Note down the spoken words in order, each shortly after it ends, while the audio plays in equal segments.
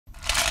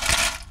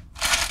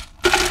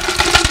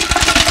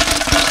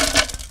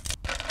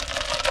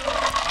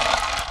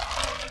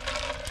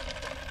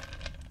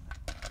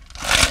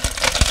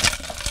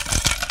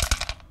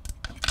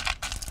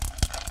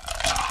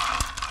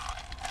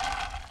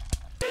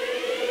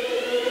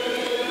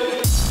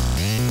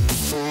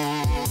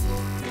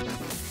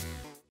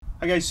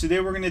guys, today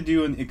we're going to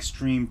do an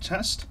extreme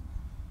test.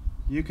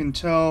 You can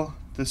tell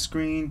the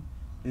screen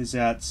is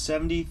at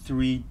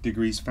 73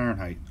 degrees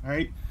Fahrenheit.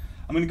 Alright,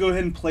 I'm going to go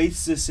ahead and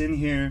place this in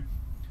here,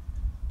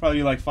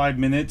 probably like 5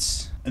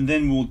 minutes, and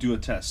then we'll do a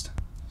test.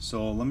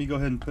 So let me go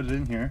ahead and put it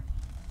in here.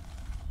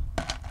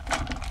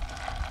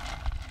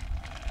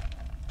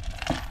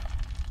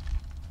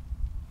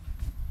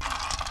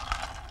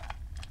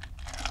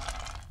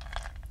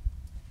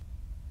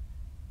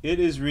 It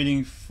is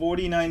reading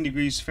 49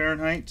 degrees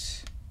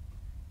Fahrenheit,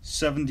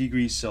 7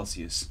 degrees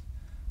Celsius.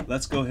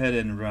 Let's go ahead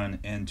and run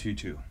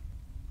N22.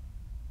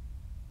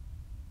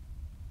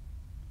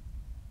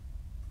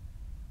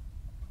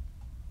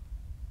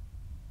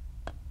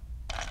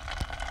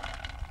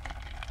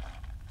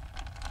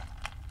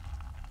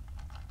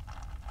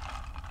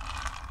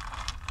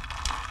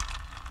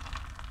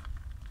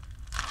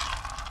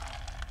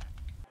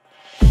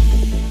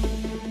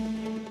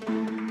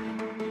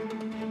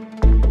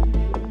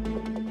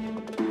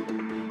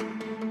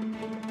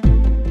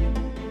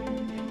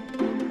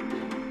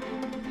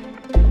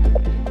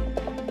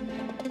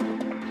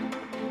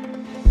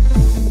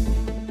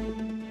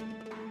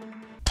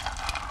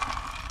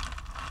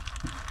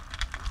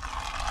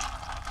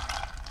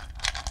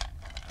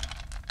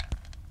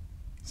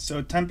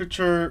 So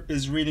temperature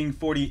is reading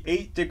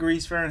 48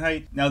 degrees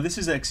Fahrenheit. Now this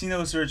is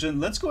Exynos version.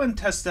 Let's go ahead and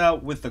test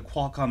out with the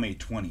Qualcomm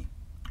 820.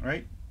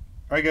 Alright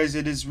guys,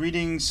 it is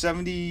reading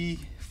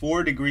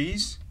 74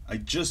 degrees. I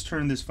just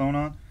turned this phone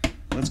on.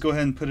 Let's go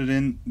ahead and put it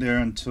in there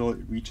until it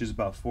reaches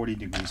about 40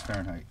 degrees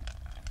Fahrenheit.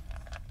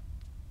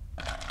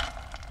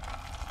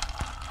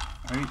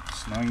 Alright,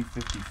 it's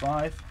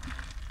 9:55.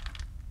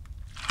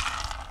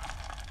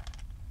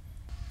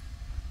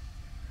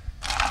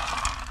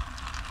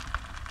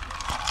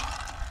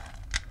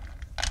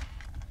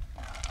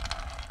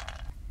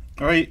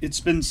 Alright, it's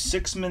been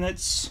 6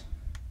 minutes,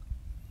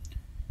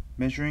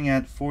 measuring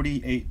at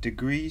 48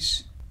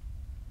 degrees.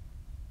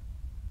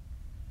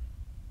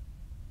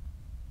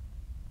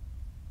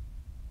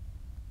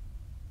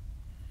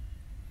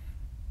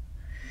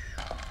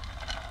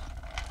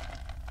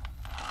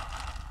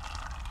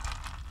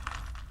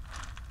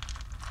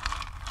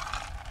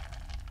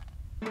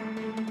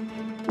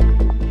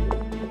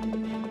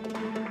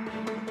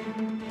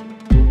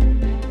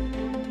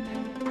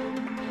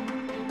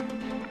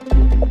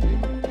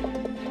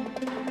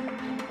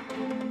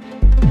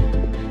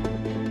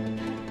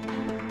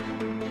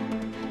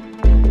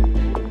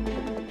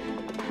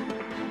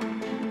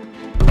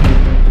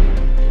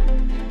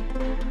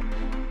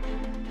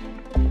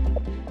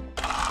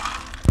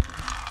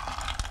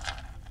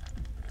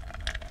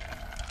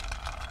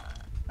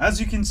 As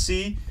you can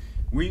see,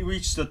 we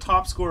reached the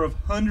top score of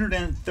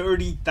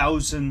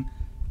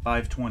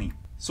 130,520.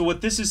 So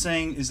what this is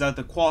saying is that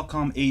the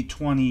Qualcomm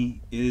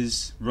 820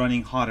 is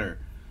running hotter.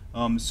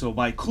 So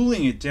by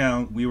cooling it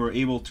down, we were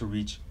able to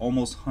reach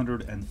almost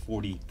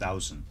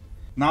 140,000.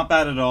 Not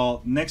bad at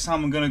all. Next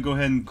time I'm going to go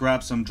ahead and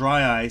grab some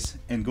dry ice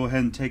and go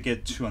ahead and take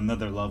it to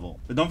another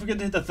level. But don't forget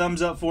to hit the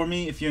thumbs up for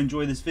me if you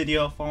enjoyed this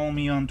video. Follow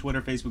me on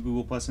Twitter, Facebook,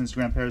 Google+,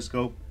 Instagram,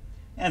 Periscope.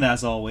 And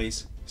as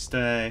always,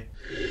 stay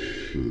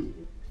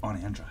on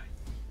Android.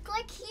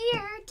 Click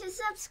here to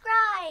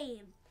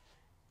subscribe.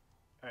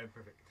 Alright,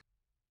 perfect.